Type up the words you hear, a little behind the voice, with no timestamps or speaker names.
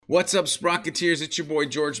What's up, Sprocketeers? It's your boy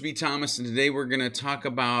George B. Thomas, and today we're going to talk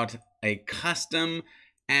about a custom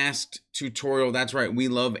asked tutorial. That's right, we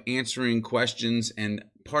love answering questions, and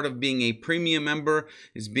part of being a premium member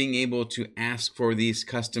is being able to ask for these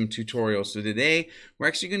custom tutorials. So today we're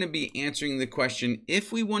actually going to be answering the question,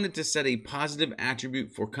 if we wanted to set a positive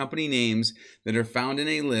attribute for company names that are found in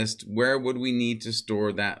a list, where would we need to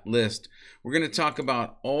store that list? We're going to talk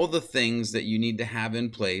about all the things that you need to have in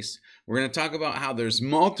place. We're going to talk about how there's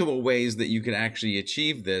multiple ways that you could actually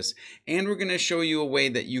achieve this, and we're going to show you a way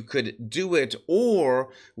that you could do it,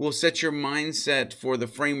 or we'll set your mindset for the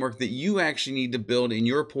framework that you actually need to build in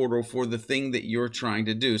your portal for the thing that you're trying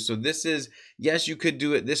to do. So this is, yes, you could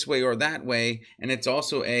do it this way or that way, and it's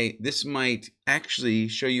also this might actually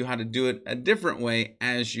show you how to do it a different way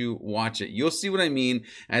as you watch it. You'll see what I mean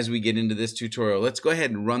as we get into this tutorial. Let's go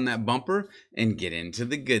ahead and run that bumper and get into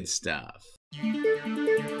the good stuff.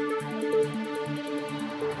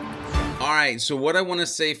 All right, so what I want to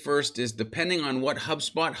say first is, depending on what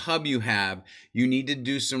HubSpot hub you have, you need to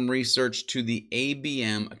do some research to the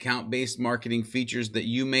ABM, account-based marketing features, that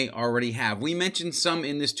you may already have. We mentioned some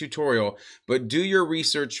in this tutorial, but do your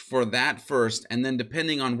research for that first, and then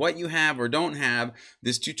depending on what you have or don't have,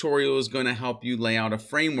 this tutorial is going to help you lay out a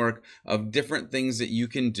framework of different things that you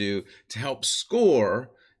can do to help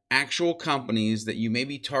score actual companies that you may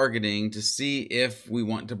be targeting to see if we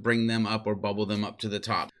want to bring them up or bubble them up to the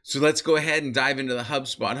top. So let's go ahead and dive into the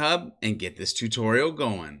HubSpot hub and get this tutorial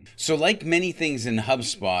going. So like many things in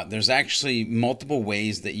HubSpot, there's actually multiple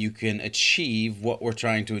ways that you can achieve what we're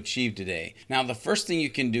trying to achieve today. Now, the first thing you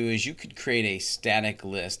can do is you could create a static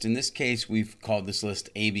list. In this case, we've called this list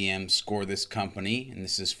ABM, Score This Company, and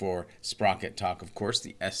this is for Sprocket Talk, of course,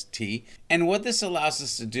 the ST. And what this allows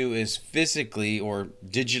us to do is physically or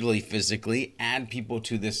digitally add people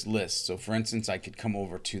to this list. So for instance, I could come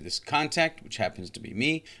over to this contact, which happens to be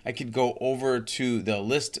me. I could go over to the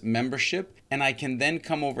list membership, and I can then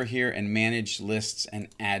come over here and manage lists and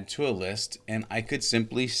add to a list. And I could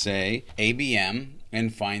simply say ABM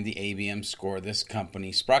and find the ABM Score This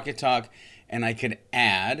Company Sprocket Talk, and I could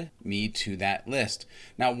add me to that list.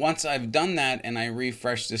 Now, once I've done that and I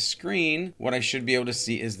refresh the screen, what I should be able to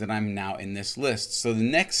see is that I'm now in this list. So the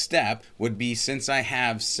next step would be, since I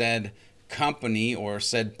have said company or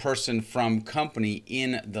said person from company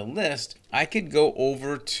in the list, I could go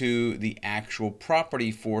over to the actual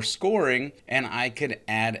property for scoring, and I could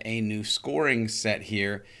add a new scoring set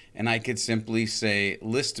here, and I could simply say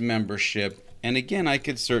list membership. And again, I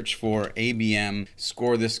could search for ABM,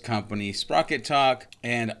 Score This Company, Sprocket Talk,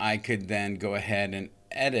 and I could then go ahead and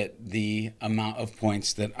edit the amount of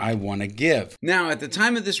points that I want to give. Now, at the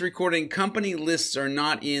time of this recording, company lists are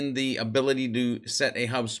not in the ability to set a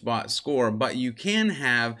HubSpot score, but you can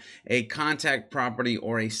have a contact property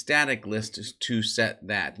or a static list to set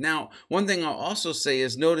that. Now, one thing I'll also say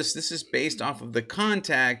is, notice this is based off of the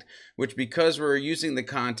contact, which, because we're using the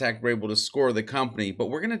contact, we're able to score the company. But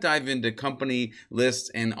we're going to dive into company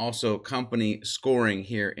lists and also company scoring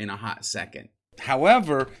here in a hot second.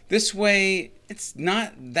 However, this way, it's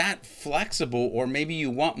not that flexible, or maybe you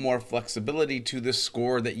want more flexibility to the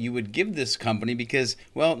score that you would give this company because,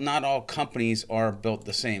 well, not all companies are built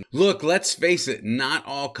the same. Look, let's face it, not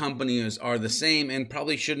all companies are the same and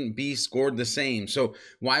probably shouldn't be scored the same. So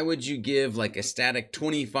why would you give like a static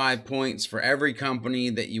 25 points for every company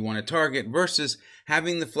that you want to target versus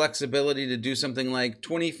having the flexibility to do something like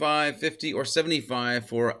 25, 50, or 75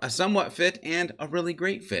 for a somewhat fit and a really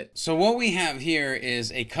great fit? So what we have here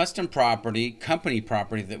is a custom property, company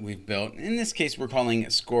property that we've built. In this case, we're calling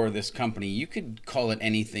it Score This Company. You could call it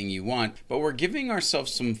anything you want, but we're giving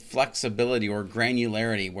ourselves some flexibility or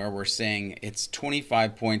granularity where we're saying it's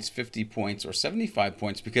 25 points, 50 points, or 75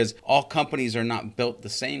 points, because all companies are not built the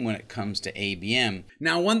same when it comes to ABM.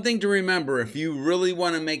 Now, one thing to remember, if you really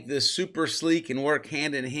want to make this super sleek and work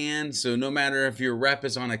hand in hand, so no matter if your rep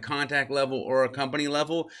is on a contact level or a company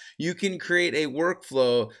level, you can create a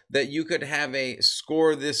workflow that you could have a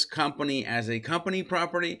Score This Company as a company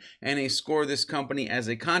property and a Score This Company as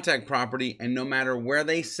a contact property, and no matter where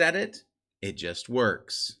they set it, it just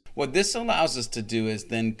works. What this allows us to do is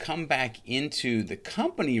then come back into the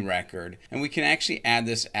company record, and we can actually add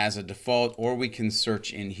this as a default, or we can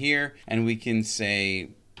search in here and we can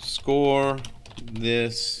say Score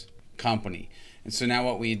This Company. And so now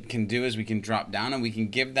what we can do is we can drop down and we can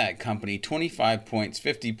give that company 25 points,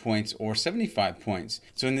 50 points, or 75 points.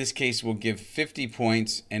 So in this case, we'll give 50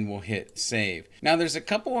 points and we'll hit save. Now there's a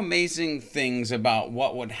couple amazing things about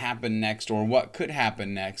what would happen next or what could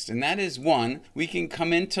happen next. And that is, one, we can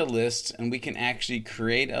come into lists and we can actually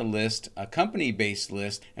create a list, a company-based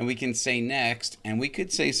list, and we can say next, and we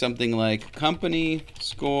could say something like company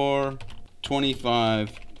score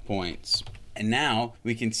 25 points. And now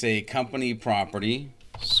we can say company property,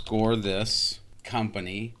 score this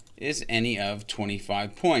company is any of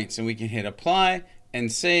 25 points. And we can hit apply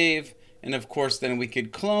and save. And of course, then we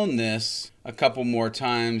could clone this a couple more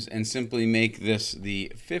times and simply make this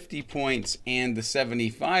the 50 points and the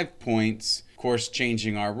 75 points. Of course,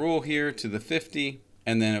 changing our rule here to the 50.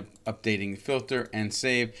 And then updating the filter and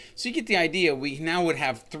save. So you get the idea. We now would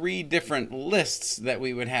have 3 different lists that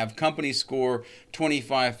we would have: company score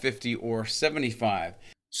 25, 50, or 75.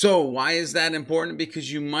 So why is that important?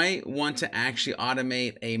 Because you might want to actually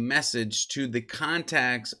automate a message to the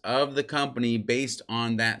contacts of the company based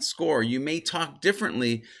on that score. You may talk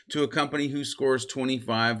differently to a company who scores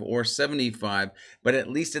 25 or 75, but at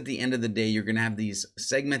least at the end of the day, you're going to have these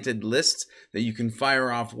segmented lists that you can fire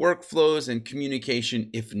off workflows and communication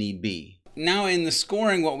if need be. Now in the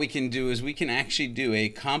scoring, what we can do is we can actually do a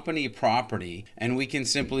company property, and we can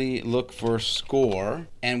simply look for score,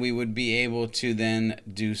 and we would be able to then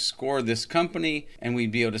do score this company, and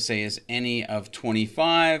we'd be able to say is any of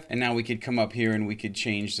 25. And now we could come up here and we could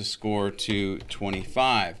change the score to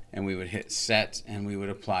 25, and we would hit set and we would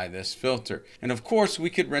apply this filter. And of course we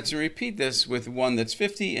could rinse and repeat this with one that's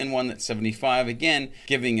 50 and one that's 75, again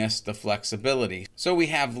giving us the flexibility. So we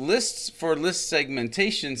have lists for list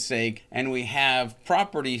segmentation's sake, and we have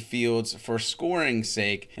property fields for scoring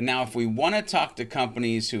sake. And now if we want to talk to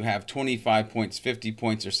companies who have 25 points, 50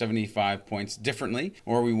 points, or 75 points differently,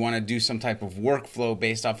 or we want to do some type of workflow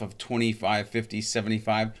based off of 25, 50,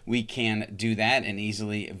 75, we can do that and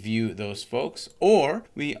easily view those folks. Or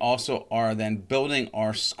we also are then building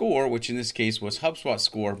our score, which in this case was HubSpot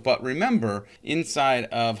score. But remember, inside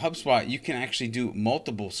of HubSpot, you can actually do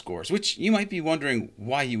multiple scores, which you might be wondering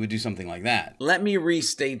why you would do something like that. Let me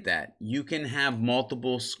restate that. You can have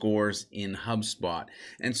multiple scores in HubSpot.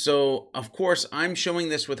 And so, of course, I'm showing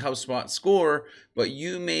this with HubSpot score, but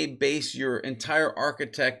you may base your entire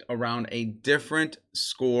architect around a different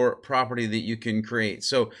score property that you can create.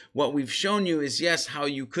 So what we've shown you is, yes, how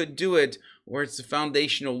you could do it, or it's the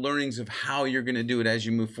foundational learnings of how you're going to do it as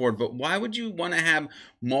you move forward. But why would you want to have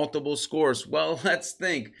multiple scores? Well, let's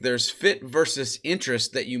think. There's fit versus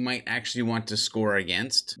interest that you might actually want to score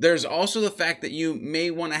against. There's also the fact that you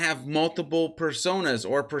may want to have multiple personas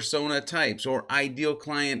or persona types or ideal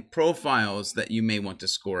client profiles that you may want to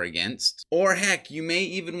score against. Or heck, you may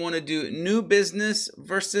even want to do new business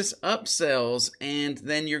versus upsells, and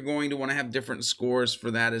then you're going to want to have different scores for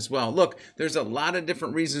that as well. Look, there's a lot of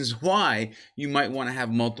different reasons why you might want to have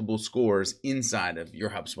multiple scores inside of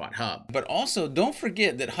your HubSpot hub. But also don't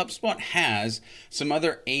forget that HubSpot has some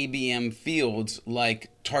other ABM fields like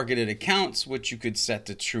targeted accounts, which you could set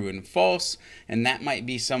to true and false, and that might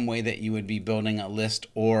be some way that you would be building a list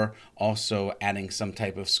or also adding some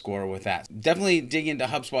type of score with that. Definitely dig into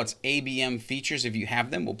HubSpot's ABM features if you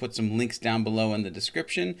have them. We'll put some links down below in the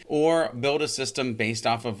description, or build a system based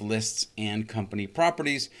off of lists and company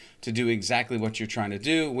properties to do exactly what you're trying to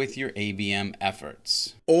do with your ABM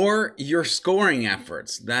efforts. Or your scoring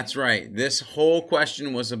efforts. That's right. This whole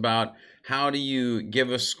question was about how do you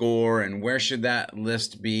give a score and where should that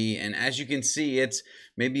list be? And as you can see, it's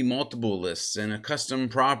maybe multiple lists and a custom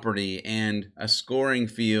property and a scoring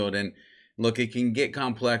field. And look, it can get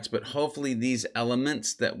complex, but hopefully these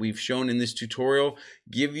elements that we've shown in this tutorial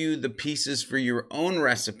give you the pieces for your own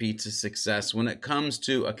recipe to success when it comes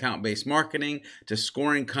to account-based marketing, to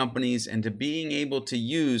scoring companies, and to being able to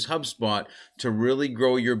use HubSpot to really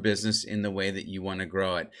grow your business in the way that you want to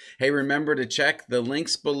grow it. Hey, remember to check the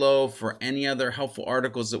links below for any other helpful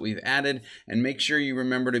articles that we've added, and make sure you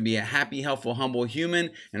remember to be a happy, helpful, humble human.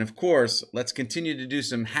 And of course, let's continue to do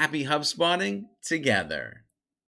some happy HubSpotting together.